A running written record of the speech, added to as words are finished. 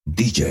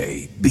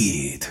DJ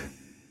Beat.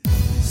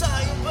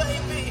 Zion,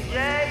 baby.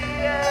 Yeah,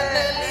 yeah,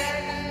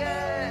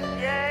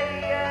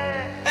 yeah,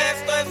 yeah.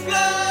 Esto es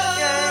flow.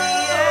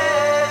 Yeah,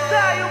 yeah.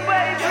 Zion,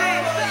 baby. Yo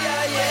voy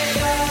a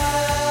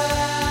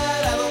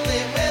llegar a donde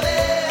me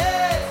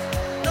des.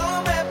 No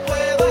me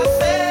puedo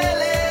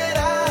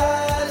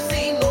acelerar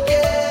si no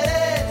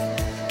quieres.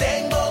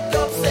 Tengo que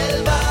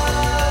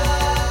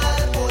observar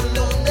por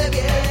dónde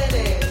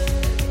vienes.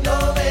 No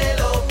me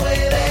lo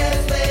puedes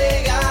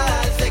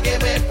negar. Sé que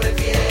me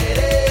prefieres.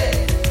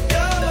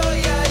 Yo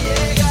voy a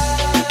llegar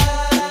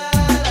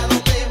a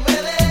donde me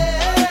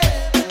des.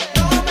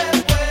 No me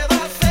puedo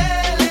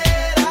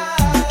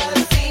acelerar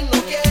si no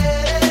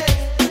quieres.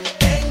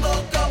 Tengo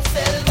que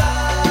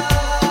observar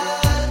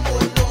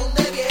por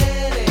dónde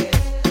vienes.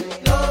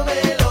 No me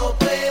lo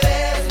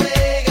puedes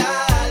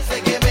negar. Sé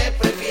que me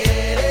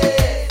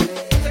prefieres.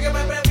 Sé que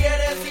me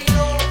prefieres si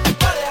no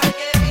va a dejar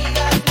que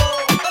digas no.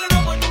 Dale una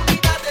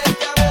oportunidad de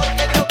este amor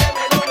que creo que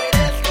me lo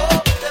merezco.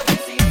 Te soy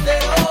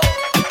sincero,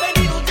 ven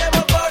y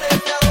luchemos por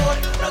este amor.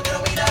 No quiero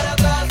mirar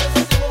atrás, eso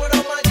sí fue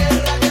broma,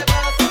 guerra que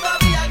más.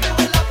 Todavía creo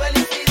en la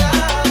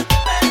felicidad.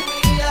 Ven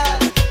mía,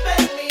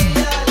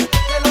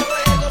 te lo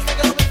ruego, sé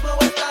que lo mismo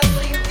estás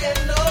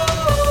sintiendo.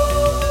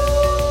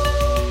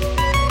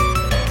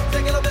 Sé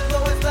que lo mismo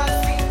estás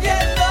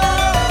sintiendo.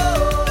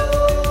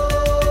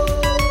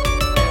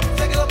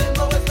 Sé que lo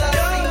mismo estás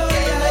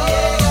sintiendo.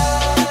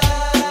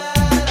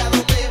 A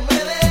donde me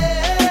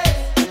des,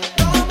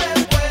 no me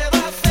puedo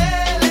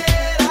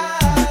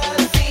acelerar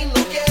si no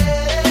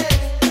quieres.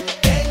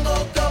 Tengo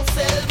que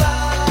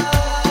observar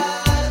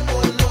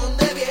por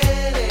dónde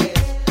vienes.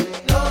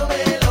 No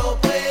me lo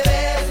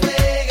puedes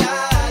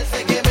negar. Sé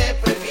que me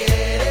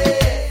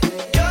prefieres.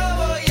 Yo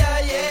voy a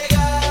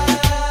llegar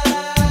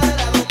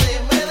a donde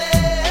me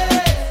des.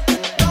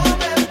 No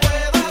me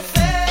puedo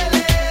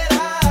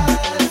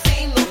acelerar si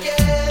no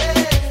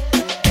quieres.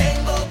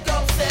 Tengo que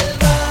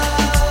observar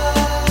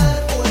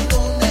por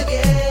dónde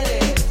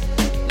vienes.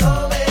 No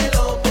me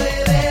lo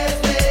puedes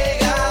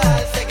negar.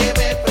 Sé que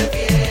me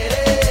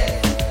prefieres.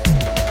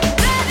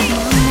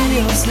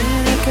 Yo sé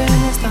que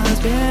no estás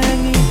bien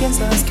y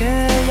piensas que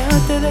ya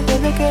te dejé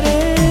de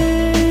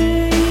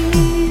querer.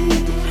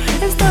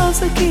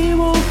 Estás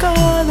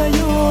equivocada,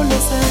 yo lo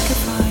sé que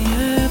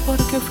fallé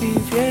porque fui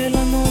fiel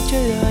la noche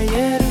de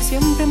ayer y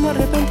siempre me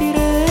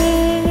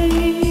arrepentiré.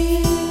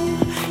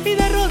 Y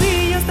de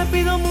rodillas te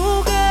pido,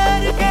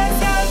 mujer, que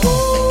si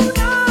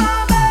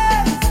alguna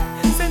vez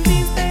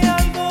sentiste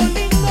algo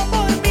lindo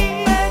por mí,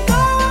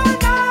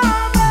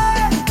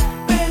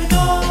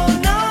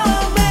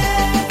 perdóname,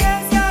 que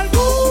si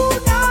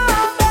alguna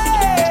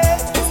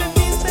vez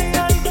sentiste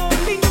algo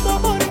lindo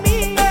por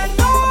mí,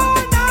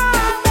 perdóname,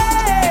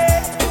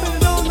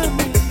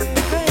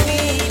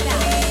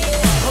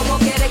 ¿Cómo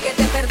quieres que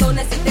te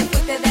perdone si te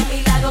fuiste de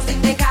mi lado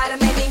sin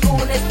dejarme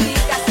ninguna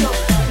explicación?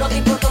 No te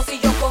importó si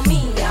yo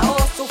comía o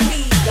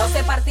sufría o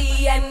se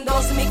partía en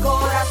dos mi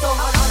corazón.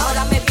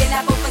 Ahora me viene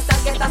a confesar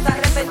que estás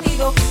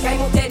arrepentido, que hay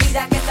mucha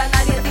herida que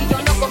sanar y en ti yo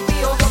no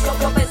confío.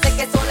 Yo pensé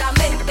que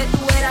solamente tú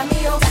eras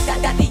mío,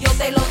 a ti yo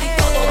te lo di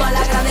todo mal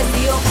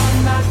agradecido.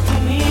 Come back to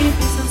me,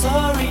 please and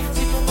sorry.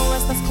 Si tú no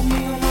estás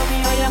conmigo, mami,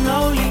 I am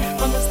lonely.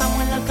 Cuando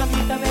estamos en la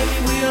camita, baby,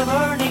 we are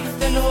burning.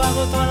 Te lo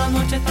hago toda la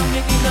noche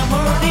también in the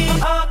morning.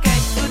 Ok,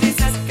 tú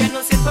dices que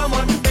no siento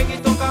amor. Ven y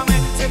tócame,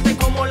 siente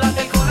como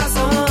late el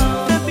corazón.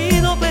 Te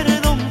pido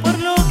perdón por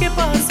lo que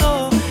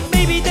pasó.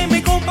 Baby,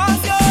 tenme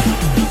compasión.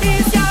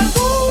 Y si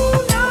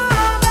alguna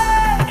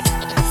vez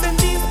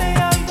sentiste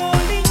algo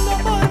lindo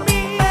por mí,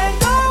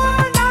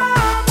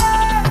 perdóname.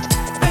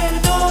 Si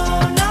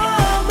alguna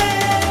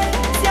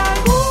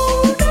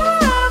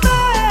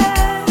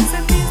vez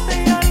sentiste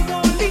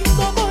algo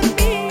lindo por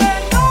mí,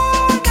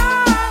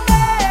 perdóname.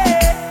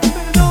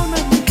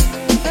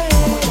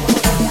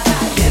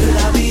 Ayer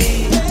la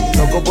vi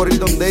Loco por ir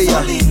donde ella.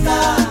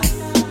 solita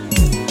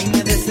y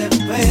me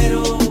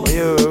desespero.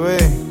 Oye, bebé.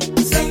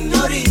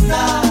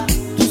 Señorita,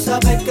 tú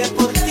sabes que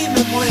por ti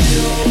me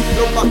muero.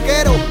 Los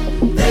vaqueros.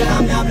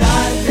 Déjame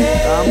hablarte,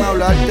 Déjame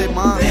hablarte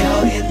más. deja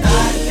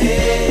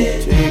orientarte.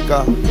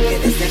 Chica. Que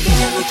desde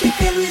aquella noche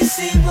que lo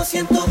hicimos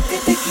siento que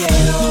te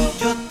quiero.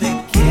 Yo te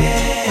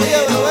quiero. Oye,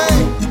 bebé.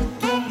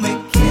 Tú me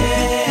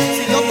quieres.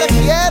 Si yo te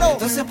quiero.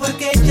 Entonces ¿por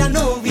qué ella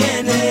no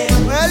viene?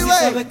 Vuelve.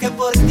 Si sabes que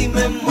por ti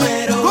me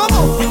muero. ¿Cómo?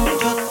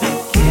 Yo te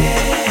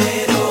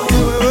quiero.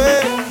 Oye, bebé.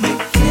 Me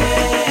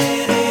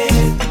quieres.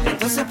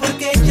 Entonces ¿por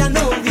qué ella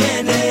no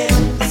viene?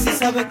 Si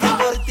sabes que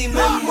por ti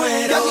me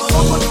muero. Ya ni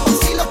como ni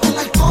vacilo con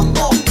el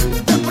combo.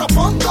 Te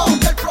propongo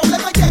que el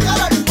problema es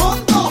llegar al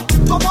fondo.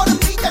 Tu amor en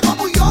mí llegó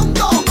muy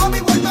hondo. Mami,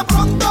 vuelve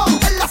pronto.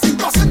 En la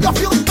situación yo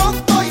fui un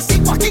tonto y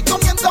sigo aquí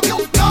comiéndome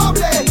un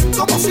cable.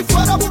 Como si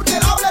fuera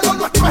vulnerable, lo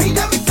nuestro es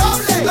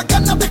inevitable. Las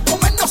ganas de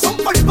comer no son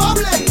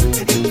palpables.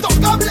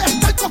 Intocable,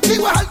 estar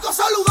contigo es algo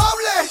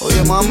saludable.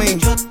 Oye, mami,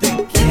 Yo te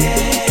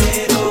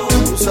quiero.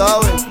 tú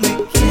sabes. Me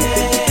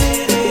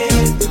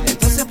quieres.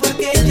 Entonces ¿por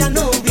qué ella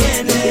no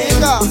viene?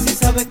 Chica. Si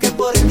sabes que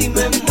por ti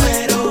me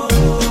muero.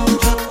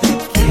 Yo te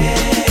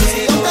quiero. Si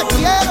yo te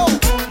quiero.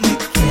 Me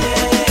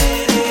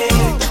quieres.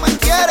 Tú me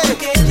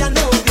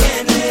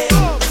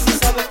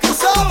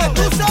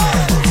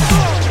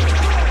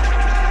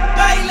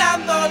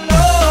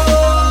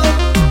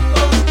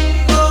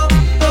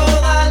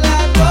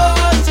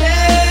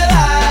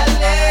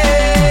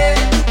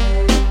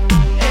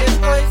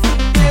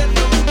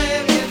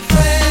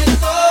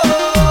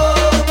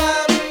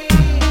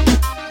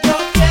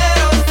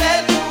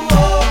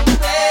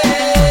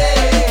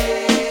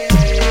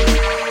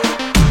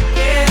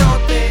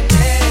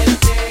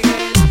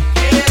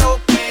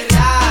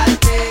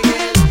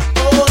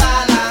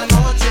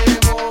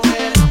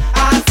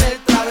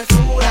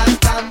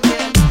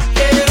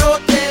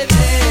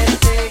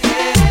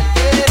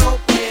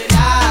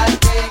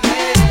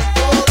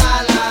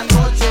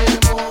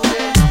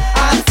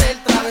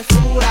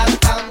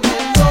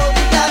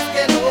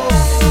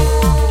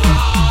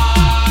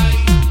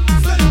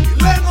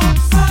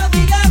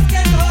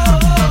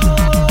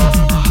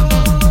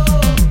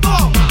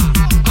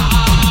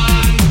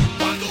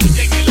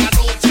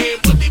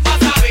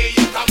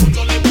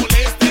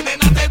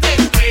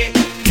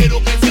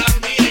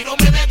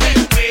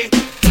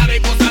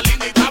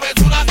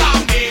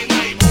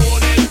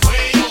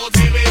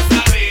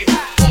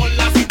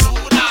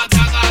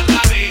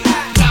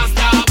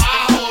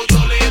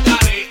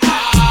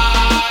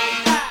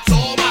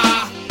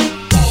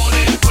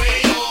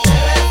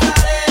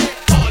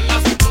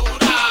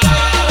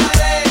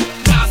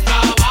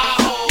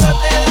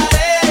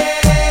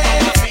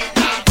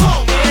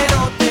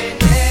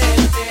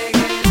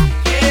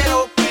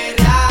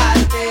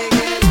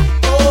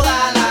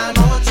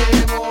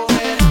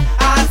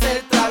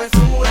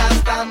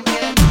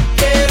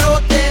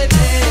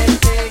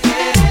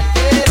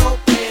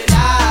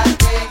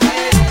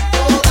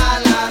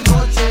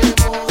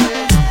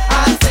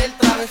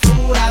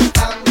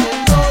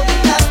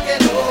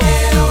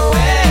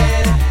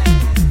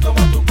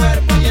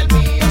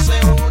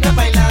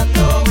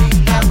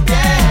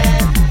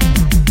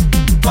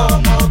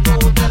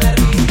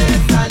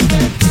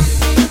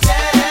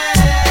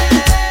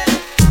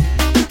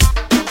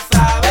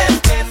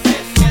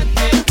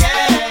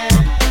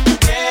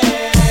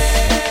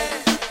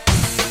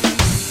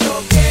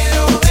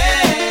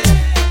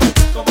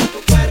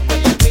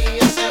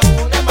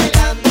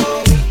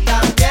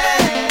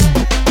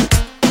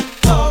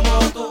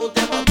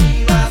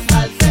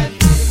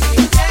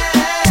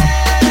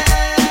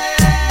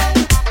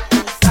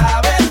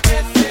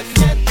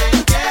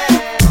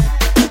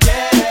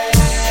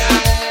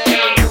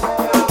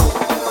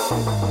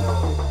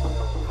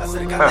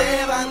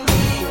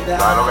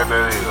que te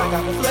digo.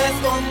 Hagámoslo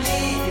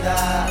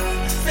escondida.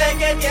 Sé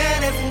que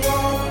tienes un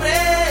nombre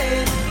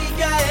y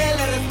que a él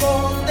le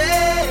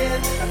respondes.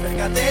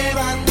 Acércate,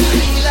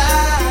 bandida.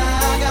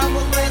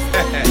 Hagámoslo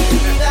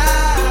escondida.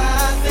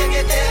 Sé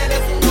que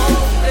tienes un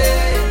nombre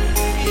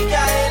y que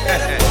a él le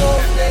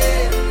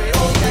respondes. Pero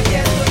que aquí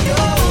estoy yo,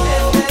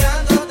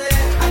 esperándote.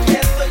 Aquí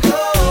estoy yo,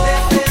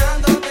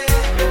 deseándote.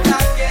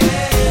 Mientras que,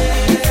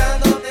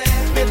 esperándote.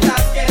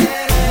 Mientras que,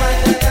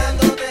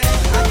 maltratándote.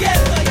 Aquí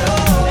estoy yo,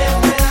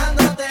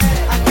 esperándote.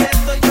 Aquí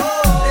estoy yo,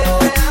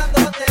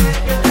 deseándote.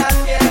 Mientras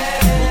que,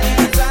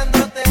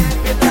 utilizándote.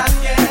 Mientras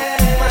que,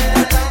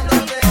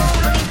 maltratándote.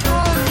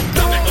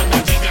 Dame con tu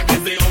chica que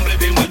ese hombre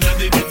te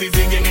maltrata y que si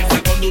siguen esa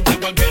conducta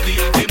cualquier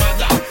día te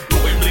mata. Tú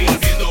vendrías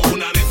siendo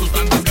una de sus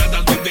tantas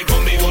gatas. Vente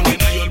conmigo,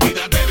 nena, y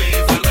olvídate de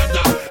esa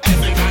rata.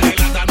 Ese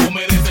canelata no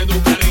merece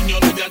tu cariño.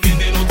 No te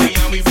atiende, no te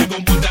llama y se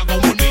comporta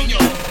como un niño.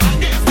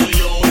 Aquí estoy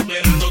yo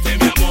esperándote,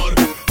 mi amor,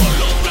 con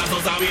los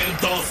brazos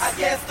abiertos.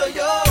 Aquí estoy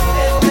yo,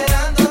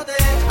 esperándote.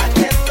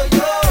 Aquí estoy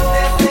yo,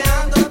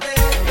 deseándote.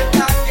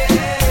 Mientras que,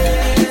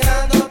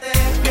 esperándote.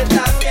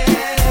 Mientras que,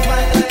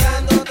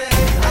 maltratándote.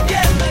 Aquí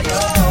estoy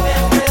yo,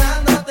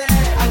 esperándote.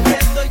 Aquí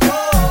estoy yo,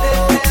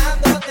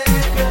 deseándote.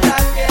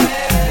 Mientras que,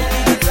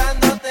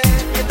 utilizándote.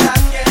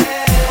 Mientras que,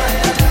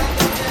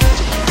 maltratándote.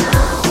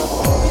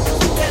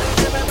 Quiero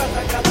que me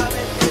pasa cada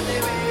vez que te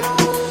veo.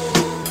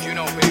 You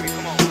know, baby,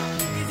 come on.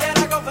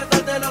 Quisiera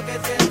confesarte lo que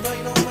siento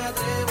y no me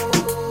atrevo.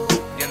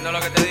 ¿Entiendes lo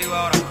que te digo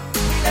ahora, man?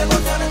 Mis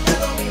emociones me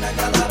dominan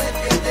cada vez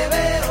que te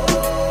veo.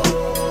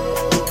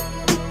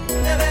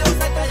 Te veo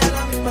cerca y a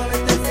la misma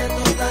vez te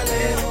siento tan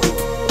lejos.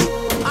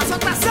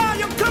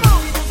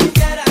 Si tú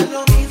hicieras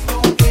lo mismo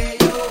que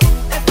yo,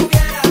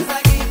 estuvieras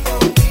aquí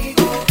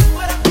conmigo.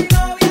 Fueras mi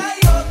novia y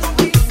yo tu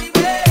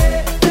príncipe.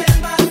 Del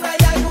más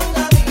allá algún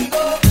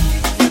amigo.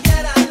 Si tú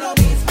hicieras lo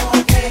mismo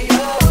que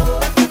yo,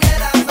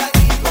 estuvieras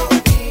aquí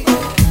conmigo.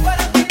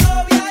 Fueras mi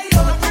novia y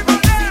yo tu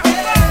príncipe.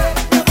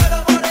 Yo muero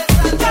por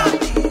estar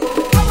contigo.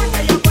 ¿Cómo es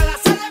que yo puedo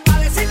hacerle para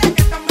decirle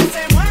que también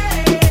se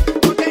muere?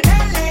 Por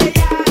tenerle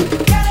ya,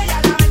 quiere ya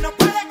la vez no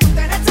puede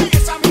contenerse y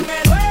eso a mí me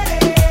duele.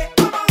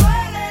 ¿Cómo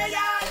duele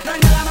ya? No hay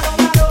nada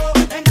malo,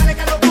 en darle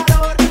calor.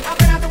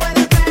 Apenas tú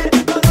puedes ver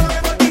todo lo que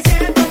voy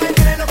diciendo. Me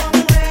tienes loco,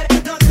 mujer,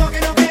 no digo que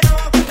no,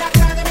 la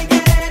clave de mi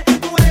querer,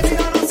 tú eres y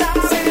no lo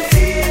sabes.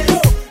 Sí, lo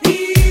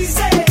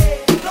hice,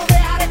 no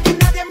dejaré que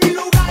nadie en mi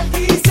lugar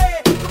dice.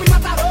 Tú mi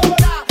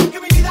matadora, que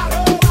mi vida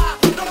roba,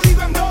 no lo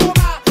digo en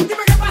broma.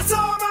 Dime qué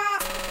pasó, ma.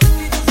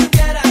 Si tú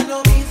hicieras lo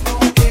mismo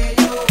que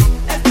yo,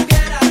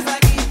 estuvieras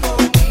aquí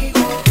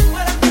conmigo.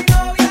 Fueras mi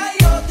novia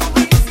y yo tu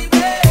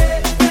príncipe.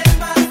 Del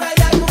más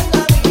allá algún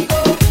amigo.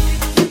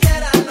 Si tú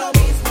hicieras lo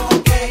mismo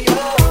que yo,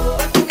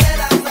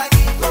 estuvieras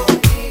aquí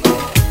conmigo.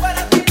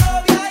 Fueras mi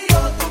novia y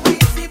yo tu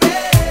príncipe.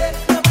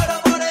 Yo muero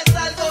por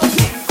estar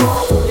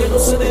contigo. Ya no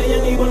sé de ella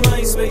ni por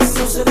MySpace,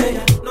 no sé de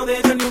ella, no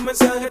deja ni un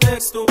mensaje de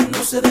texto,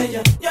 no sé de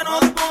ella, ya no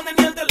responde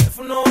ni el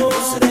teléfono, no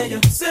sé de ella,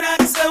 será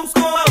que se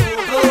buscó a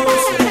otro, no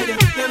sé de ella,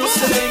 ya no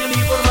sé de ella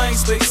ni por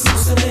MySpace, no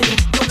sé de ella,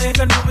 no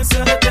deja ni un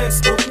mensaje de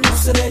texto, no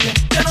sé de ella,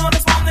 ya no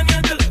responde ni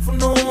el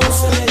teléfono, no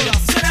sé de ella,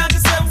 será que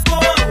se buscó a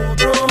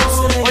otro, no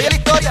sé de ella. Oye la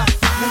historia.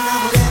 Me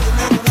enamoré de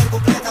una mujer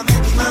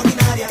completamente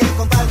imaginaria que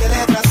con par de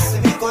letras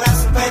en mi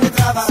corazón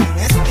penetraba sin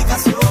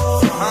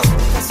explicación.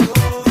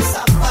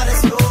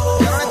 Desapareció.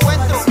 Yo no la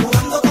encuentro.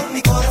 Jugando con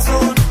mi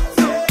corazón.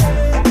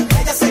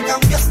 Ella se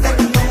cambió hasta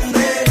el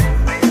nombre.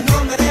 No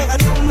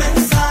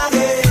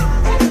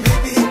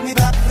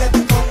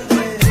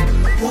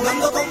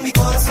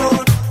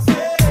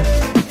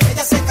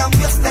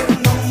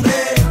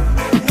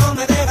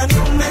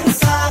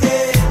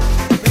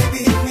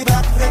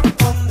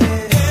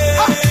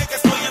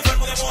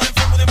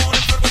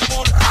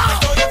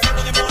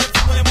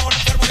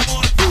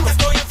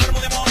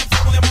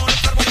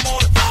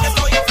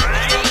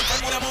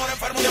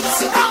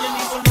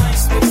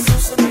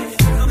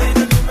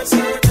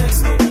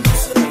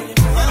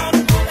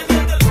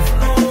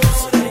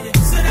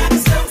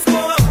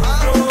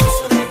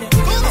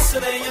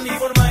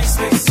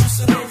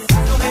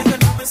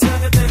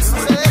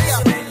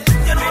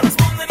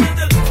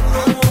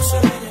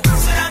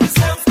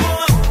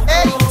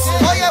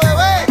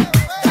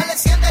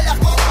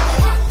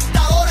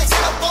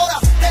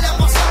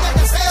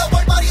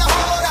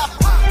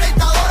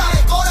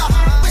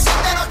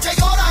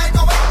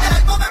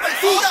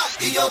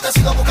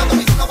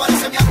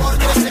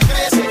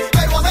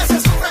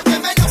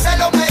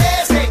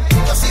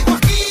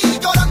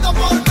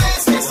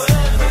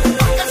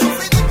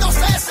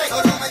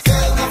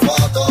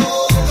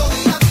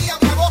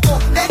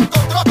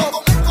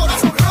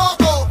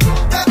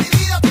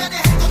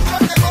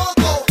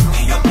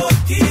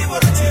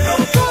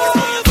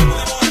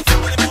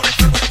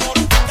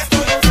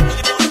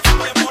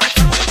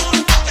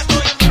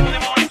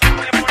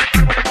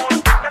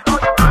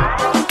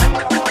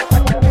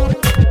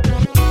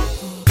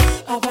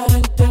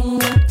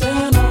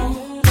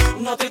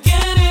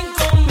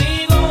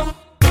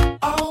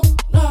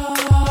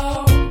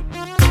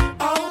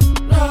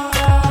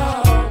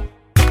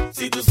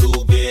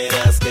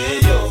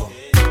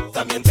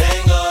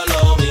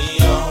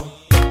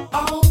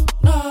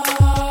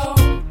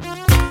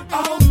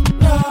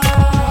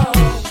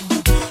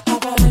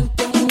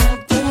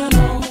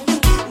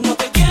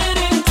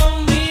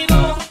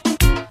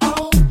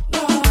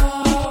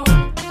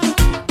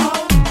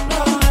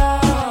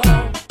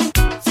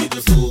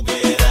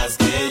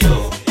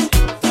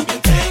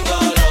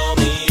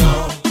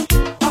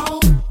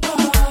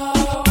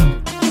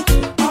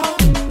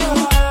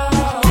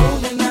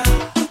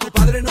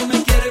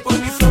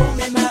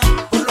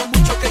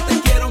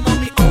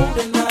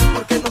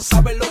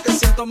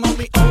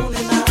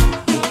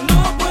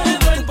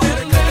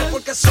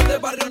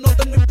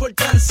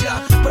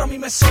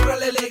sobra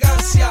la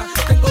elegancia.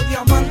 Tengo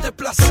diamantes,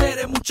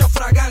 placeres, mucha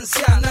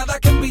fragancia. Nada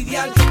que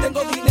envidiar,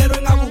 tengo dinero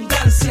en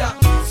abundancia.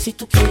 Si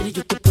tú quieres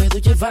yo te puedo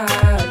llevar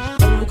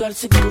a un lugar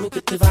seguro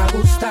que te va a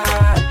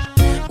gustar.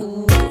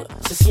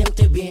 Se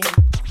siente bien,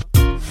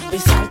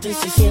 besarte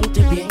se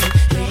siente bien.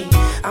 Hey,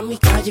 a mi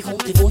callejón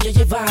te voy a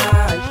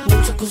llevar.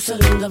 Muchas cosas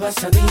lindas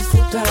vas a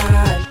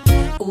disfrutar.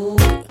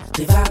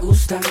 Te va a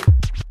gustar.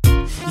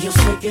 Yo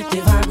sé que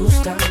te va a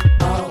gustar.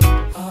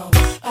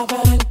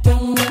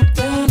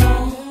 Aparentemente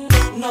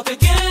no te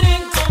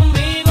quieren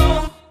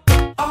conmigo.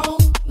 Oh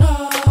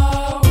no,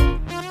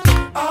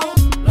 oh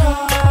no.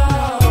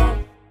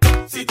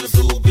 Si tú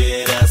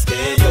supieras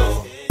que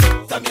yo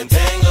también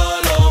tengo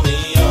lo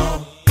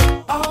mío.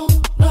 Oh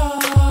no,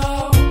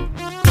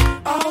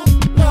 oh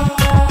no.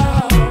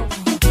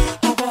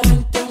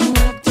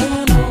 Aparentemente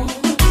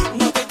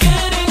no te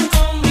quieren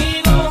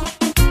conmigo.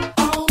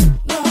 Oh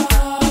no,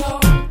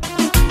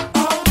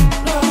 oh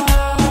no.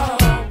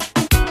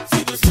 Si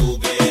tú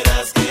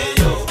supieras que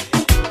yo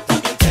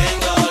también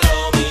tengo lo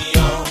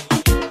mío.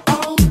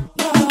 Oh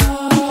no,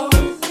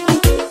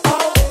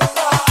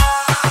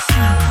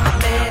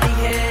 Me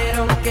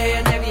dijeron que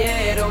te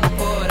vieron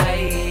por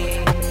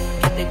ahí,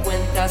 que te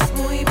cuentas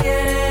muy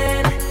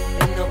bien,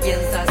 no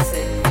piensas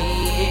en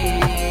mí.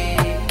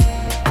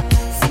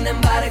 Sin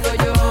embargo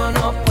yo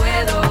no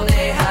puedo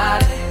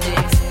dejar de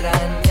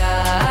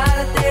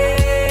extrañarte,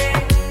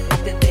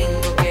 te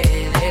tengo que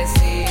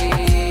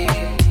decir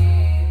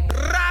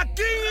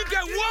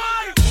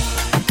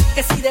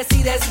que si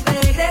decides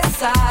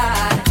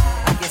regresar,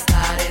 aquí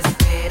estaré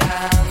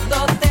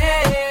esperándote.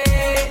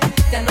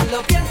 Ya no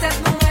lo pienses,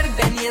 mujer,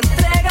 ven y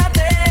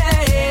entrégate.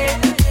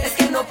 Es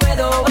que no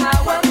puedo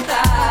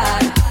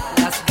aguantar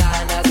las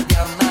ganas de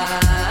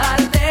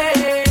amarte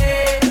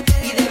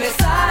y de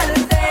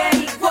besarte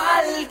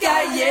igual que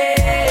ayer.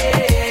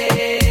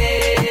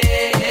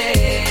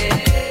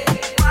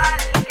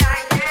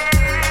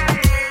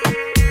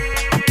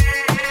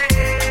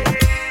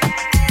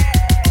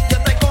 Yo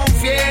te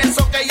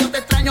confieso que yo te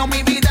extraño,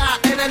 mi vida.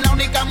 Eres la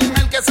única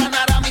mujer que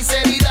sanará mis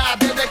heridas.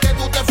 Desde que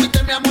tú te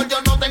fuiste, mi amor,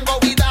 yo no tengo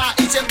vida.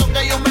 Y siento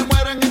que yo me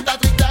muero en esta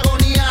triste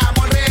agonía.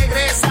 Amor,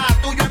 regresa,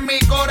 tuyo en mi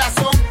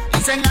corazón.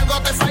 Y si en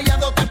algo te he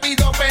fallado, te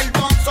pido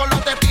perdón. Solo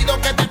te pido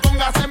que te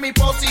pongas en mi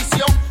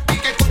posición y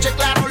que escuche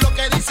claro lo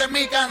que dice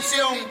mi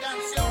canción.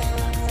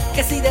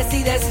 Que si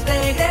decides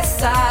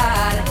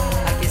regresar,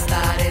 aquí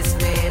estaré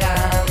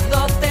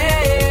esperándote.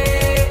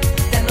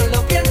 Ya no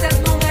lo pienses,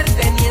 mujer,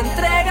 ven y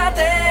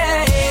entrégate.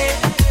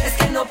 Es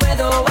que no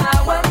puedo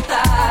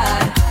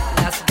aguantar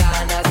las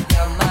ganas de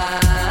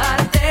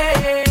amarte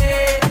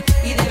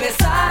y de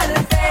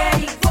besarte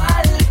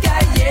igual que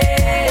ayer.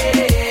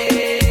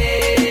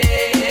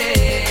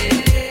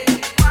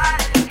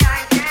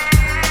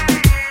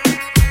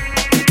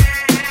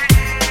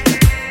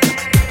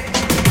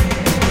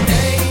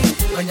 Hey,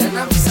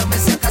 mañana avísame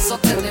si acaso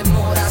te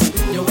demoras.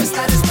 Yo voy a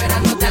estar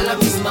esperándote a la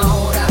misma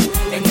hora.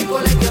 En el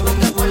colegio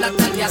donde por la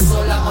tarde a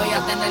sola voy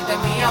a tenerte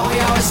mía, voy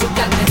a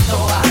besuquearte en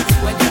toa.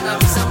 Mañana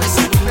avísame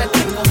si siempre te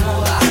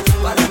incomoda,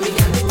 para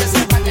brillarte y que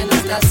sepa que no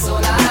estás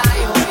sola.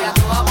 Yo voy a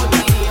toda por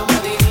ti, yo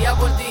moriría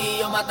por ti,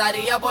 yo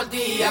mataría por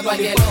ti a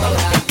cualquier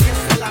hora.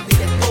 Piensa la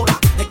directora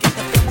de que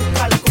te fui a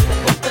buscar con el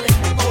corte de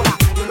motora.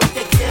 Yo lo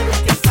que quiero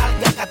es que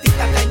salga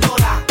gatita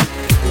cañora.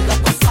 Puda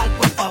pasar,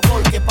 por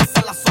favor, que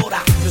pasan las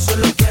horas. Yo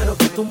solo quiero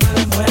que tú me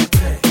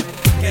demuestres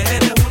que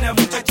eres una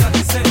muchacha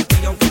decente.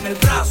 Y aunque en el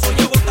brazo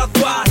llevo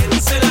tatuaje,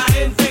 dice la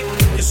gente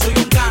que soy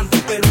un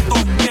gante, pero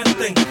todos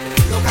mienten.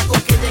 Loca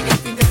con que llegue el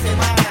fin de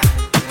semana,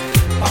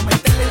 pa'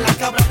 meterle la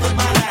cabra a tu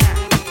hermana.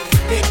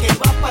 De que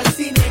vas pa'l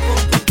cine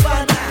con tu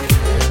pana.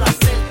 Un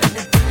placer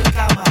tenerte en mi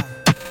cama.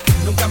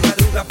 Nunca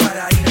madruga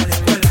para ir a la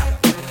escuela.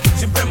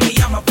 Siempre me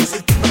llama por si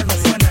el timbre no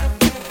suena.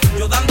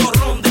 Yo dando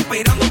ronda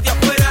esperándote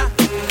afuera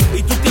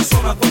y tú te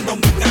asomas cuando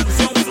mi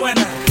canción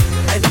suena.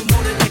 Hay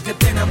rumores de que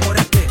te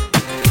enamoraste,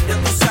 y a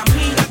tus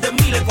amigas de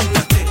mí le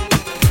contaste.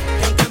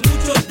 Y aunque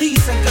muchos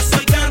dicen que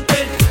soy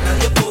gante,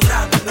 nadie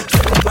podrá de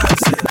nuestro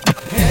romance.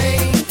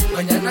 Hey,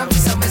 mañana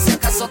avísame si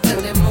acaso te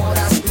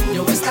demoras.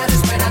 Yo voy a estar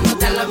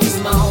esperándote a la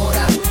misma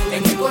hora.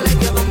 En el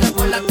colegio donde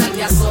por la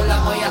tarde a sola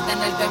voy a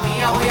tenerte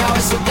mía, voy a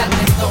besuquearte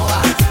en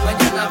toa.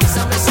 Mañana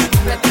avísame si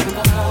siempre te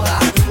incomoda,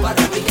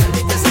 para brillarte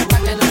y que sepa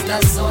que no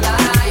estás sola.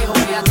 Yo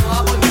voy a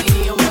toda por ti,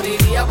 yo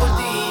moriría por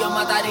ti, yo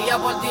mataría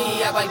por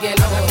ti a cualquier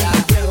hora.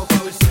 Quiero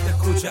pa' ver si te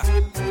escucha.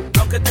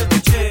 Aunque te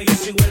escuché, yo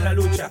sigo en la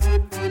lucha.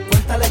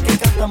 Cuéntale que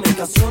canta mis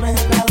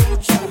canciones en la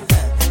ducha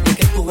y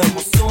que tus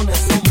emociones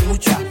son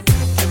muchas.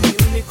 Que mi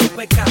único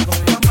pecado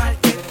fue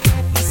amarte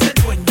y ser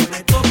dueño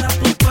de todas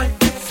tus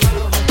partes.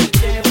 Solo te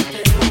quiero,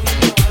 te lo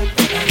digo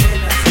antes. La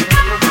nena se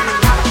me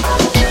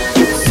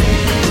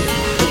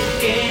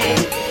que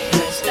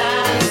no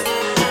estás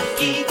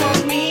aquí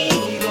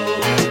conmigo.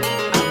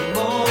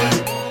 Amor,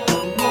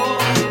 amor,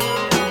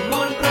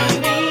 amor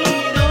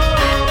prohibido.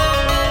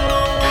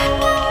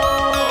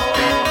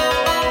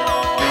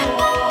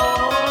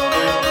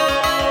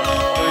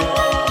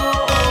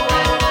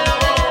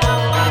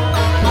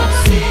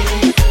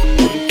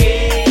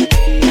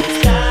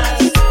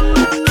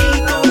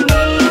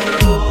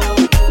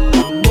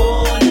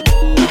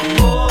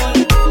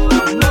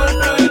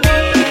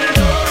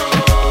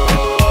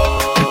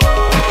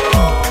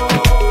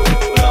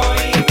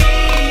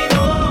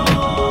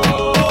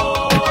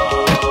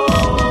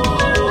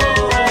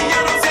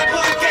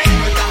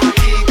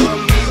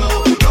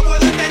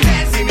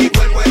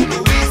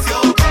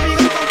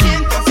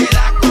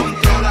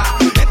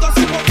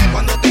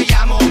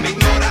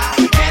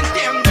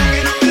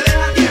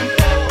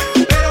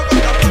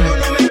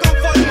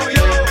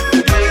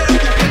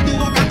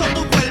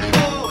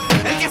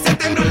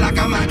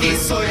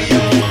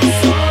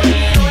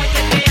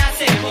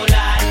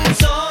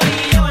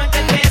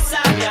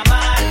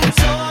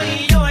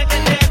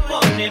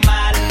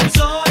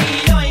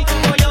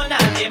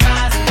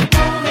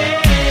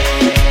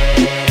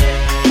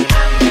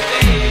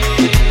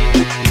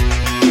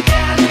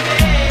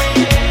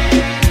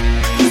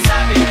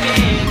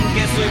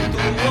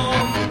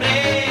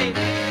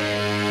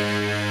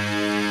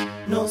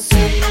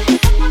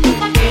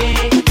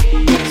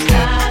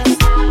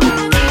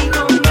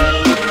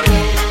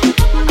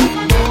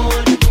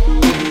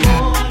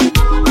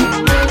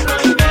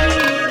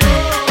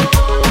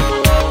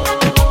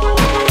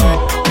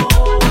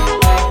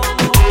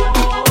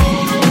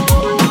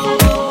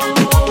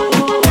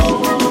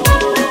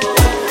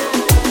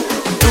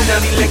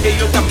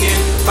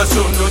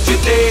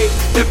 noche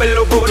te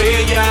pelo por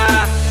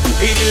ella.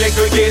 Y dile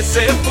que hoy que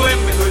se fue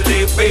me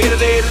duele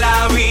perder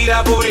la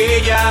vida por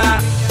ella.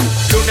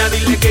 Luna,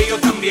 dile que yo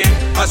también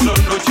paso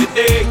noche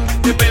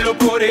te pelo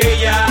por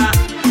ella.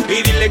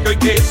 Y dile que hoy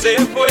que se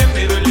fue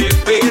me duele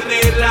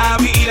perder la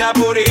vida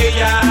por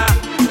ella.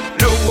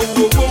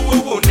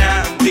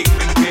 Luna,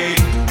 dime que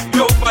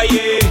yo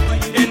fallé,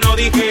 que no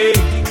dije,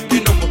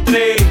 que no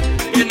mostré,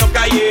 que no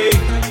callé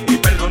y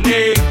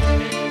perdoné.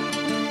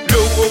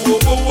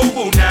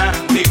 Luna,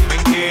 dime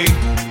que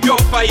yo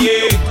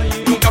fallé,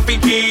 nunca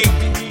fingí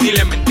ni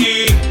le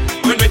mentí.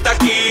 Hoy no está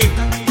aquí,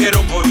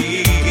 quiero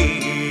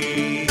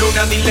morir.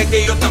 Luna, dile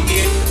que yo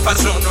también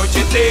paso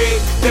noche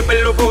te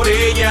pelo por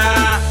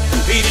ella.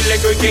 Y dile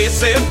que hoy que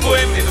se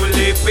fue me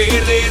duele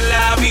perder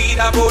la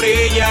vida por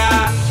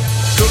ella.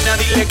 Luna,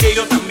 dile que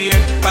yo también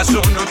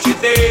paso noche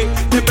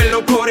te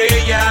pelo por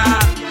ella.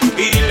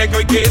 Y dile que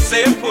hoy que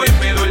se fue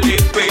me duele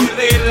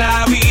perder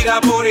la vida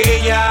por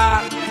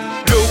ella.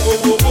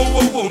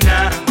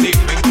 Luna,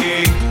 dime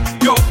que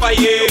yo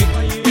fallé,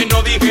 que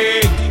no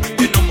dije,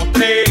 que no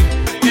mostré,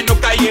 que no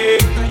callé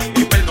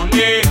y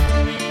perdoné.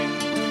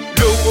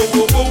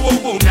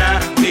 Luna,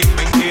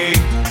 dime que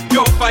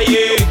yo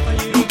fallé,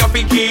 nunca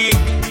fingí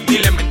ni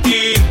le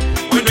mentí.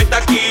 Hoy no está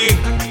aquí,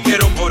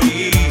 quiero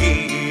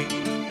morir.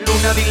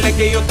 Luna, dile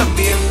que yo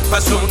también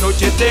paso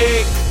noche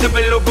te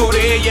pelo por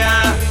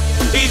ella.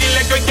 Y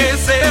dile que hoy que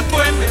se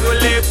fue me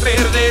duele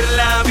perder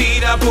la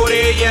vida por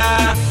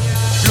ella.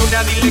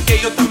 Luna, dile que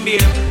yo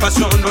también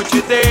paso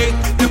noche te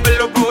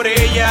pelo por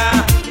ella.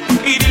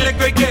 Y dile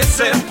que hoy que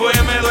se fue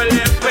me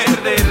duele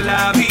perder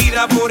la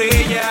vida por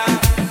ella.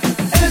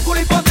 En el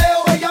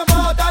culipondeo ella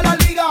mata la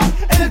liga.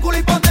 En el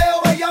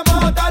culipondeo ella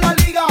mata la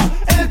liga.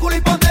 En el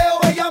culipondeo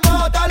ella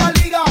mata la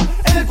liga.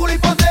 En el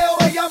culipondeo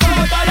ella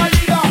mata la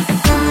liga.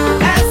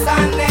 Esa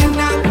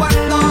nena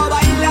cuando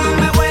baila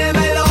me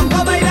vuelve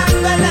loco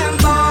bailando el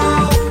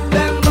dembow.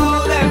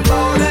 Dembow,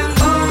 dembow,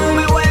 dembow.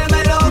 Me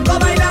vuelve loco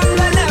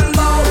bailando el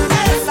dembow.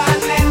 Esa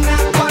nena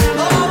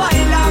cuando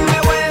baila me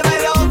vuelve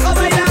loco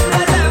bailando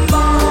el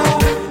dembow.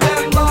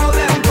 Dembow,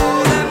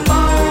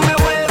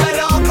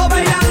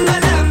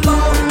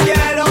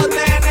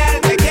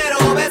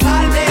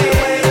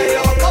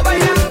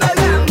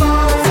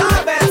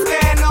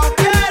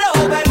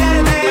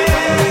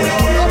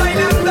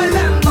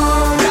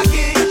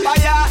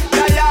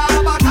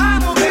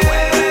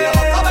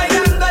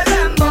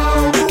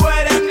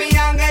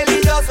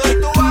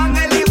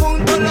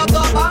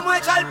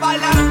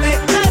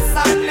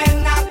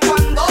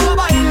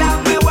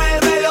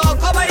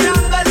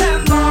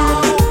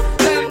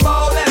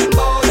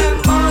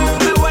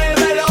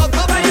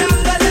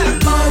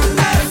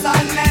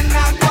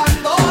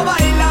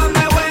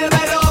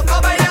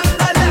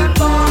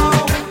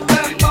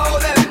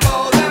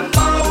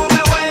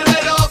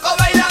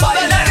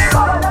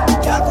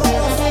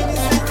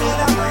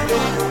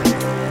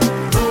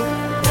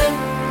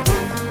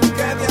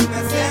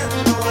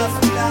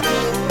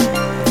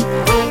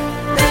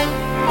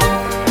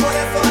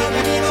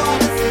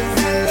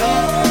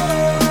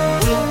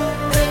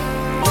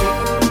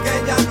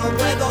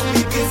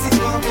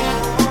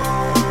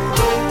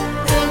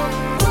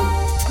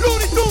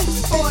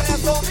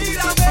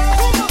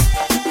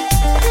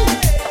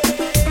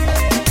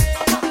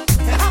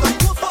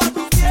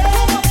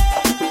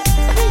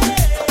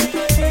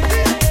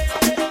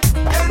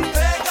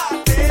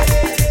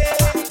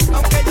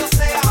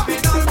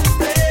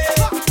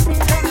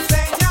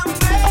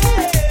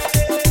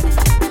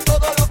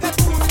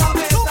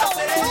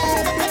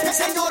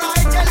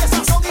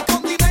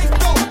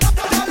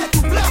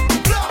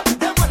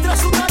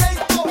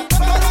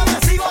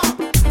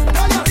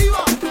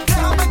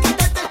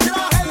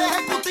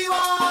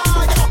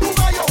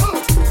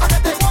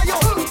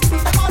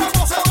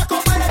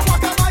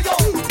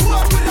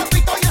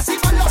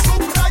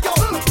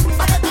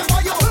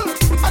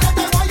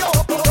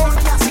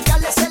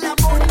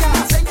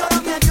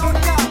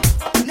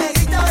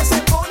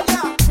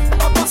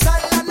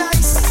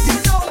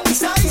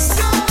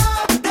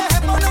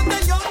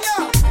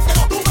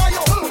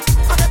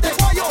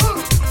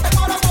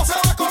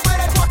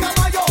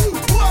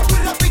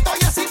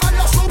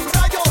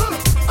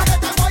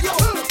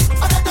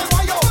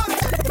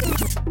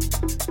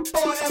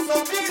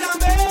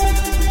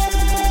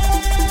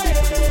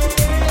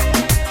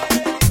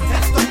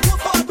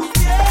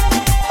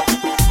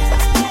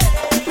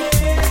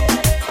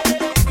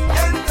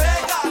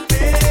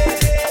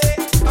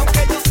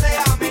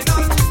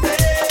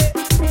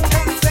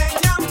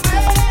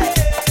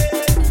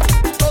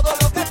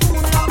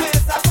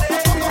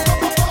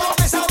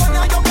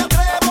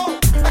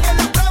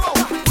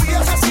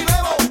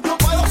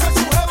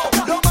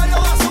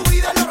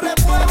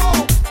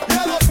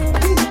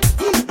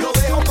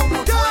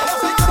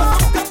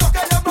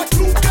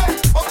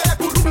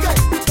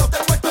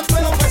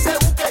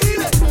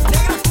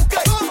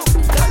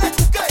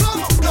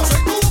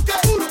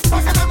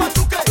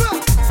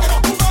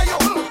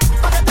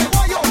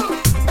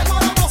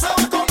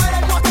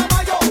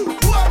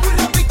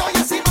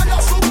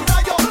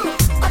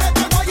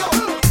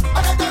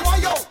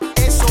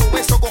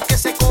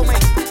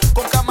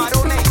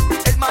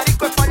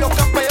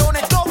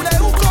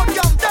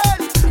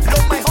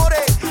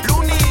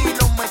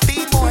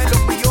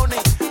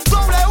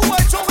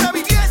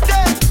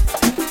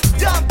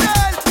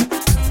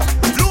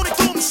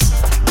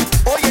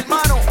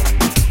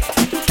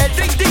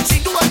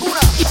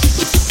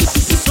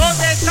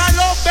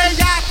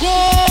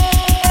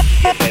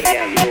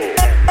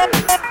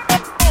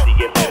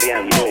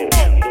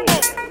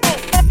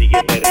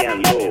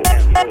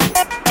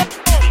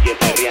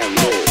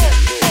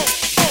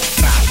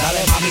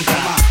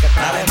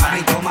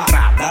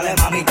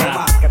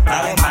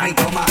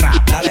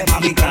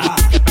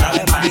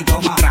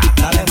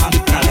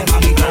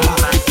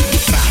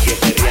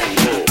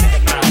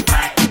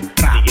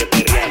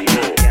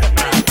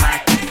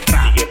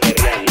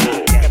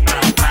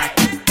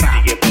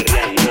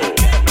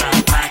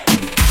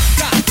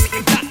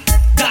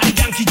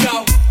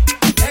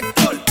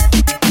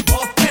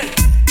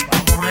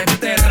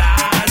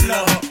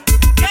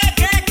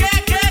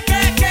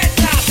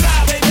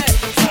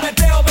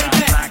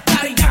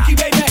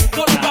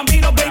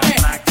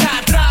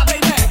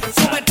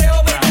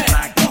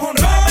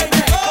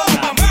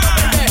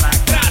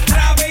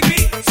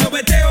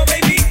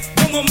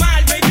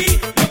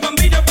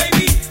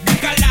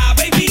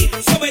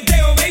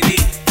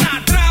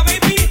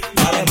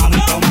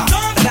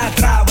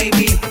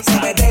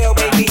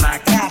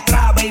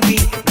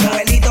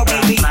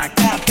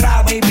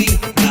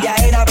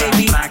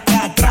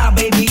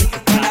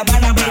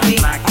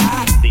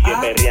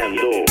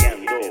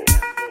 perreando.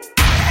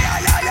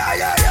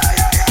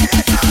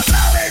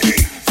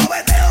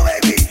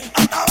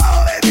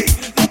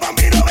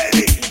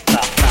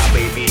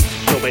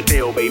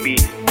 Sobeteo, baby,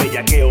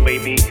 bellaqueo,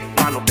 baby,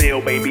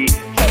 manoteo, baby,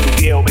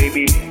 chatuqueo,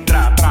 baby,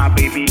 tra,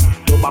 baby,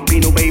 yo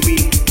bambino, baby,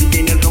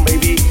 DJ Nelson,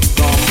 baby,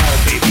 come on,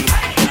 baby,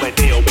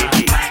 sobeteo,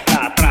 baby,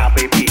 tra,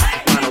 baby,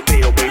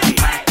 manoteo, baby,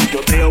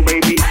 choteo,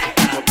 baby,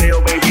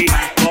 moteo, baby,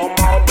 come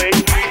on,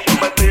 baby,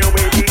 sobeteo,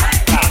 baby,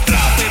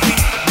 tra, baby,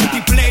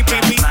 multiplay,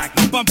 baby,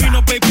 un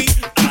bambino, baby,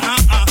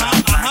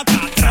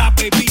 tra,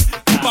 baby,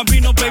 un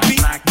bambino, baby,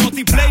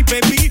 multiplay,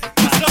 baby,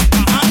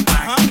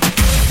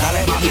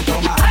 Dale mami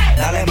toma,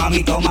 dale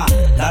mami toma,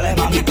 dale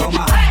mami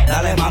toma,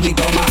 dale mami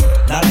toma,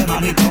 dale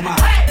mami toma,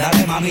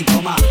 dale mami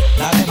toma,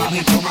 dale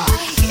mami toma.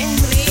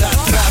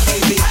 Tra,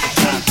 baby,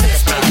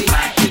 baby,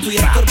 tú y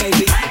Héctor,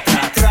 baby,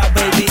 tra,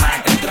 baby,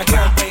 entra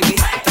girl, baby,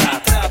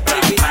 tra,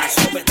 baby,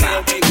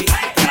 sobeteo, baby,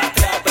 tra,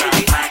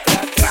 baby,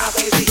 tra,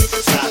 baby,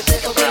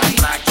 sobeteo, baby,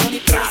 Johnny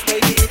Press,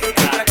 baby,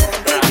 entra girl,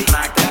 baby,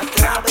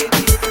 tra, baby,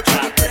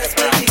 Johnny Press,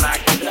 baby,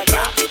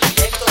 entra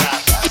Héctor.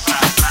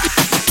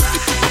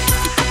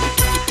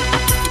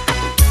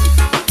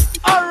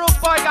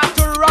 Boy got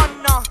to run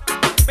now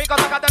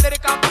because I got the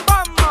lyrical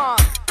bomb.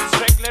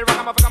 Strictly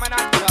ragamuffin coming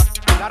at ya.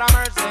 Lord of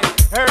mercy,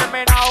 hear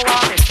me now,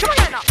 walk it. Come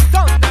on now,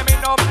 donde mi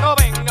no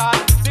venga.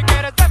 Si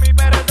quieres de mi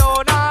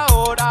perdona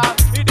ahora.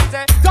 Y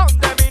dice,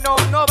 donde mi no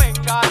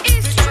venga.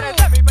 Si quieres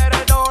de mi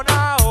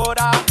perdona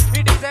ahora.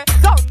 Y dice,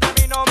 donde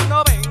mi no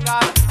venga.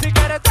 Si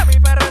quieres de mi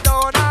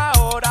perdona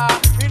ahora.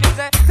 Y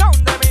dice,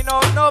 donde mi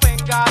no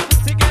venga.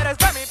 Si quieres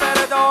de mi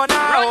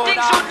perdona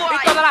ahora.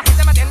 Y toda la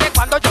gente me atiende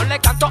cuando yo le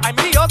canto, ay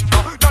mi Dios,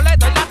 no le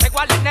doy la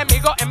tregua al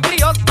enemigo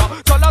embrioso.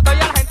 Solo doy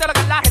a la gente lo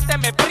que la gente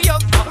me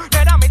brioso. No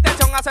era mi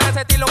intención hacer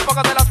ese estilo, un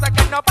poco de los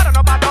que no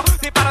paro,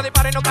 disparo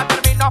y nunca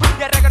termino.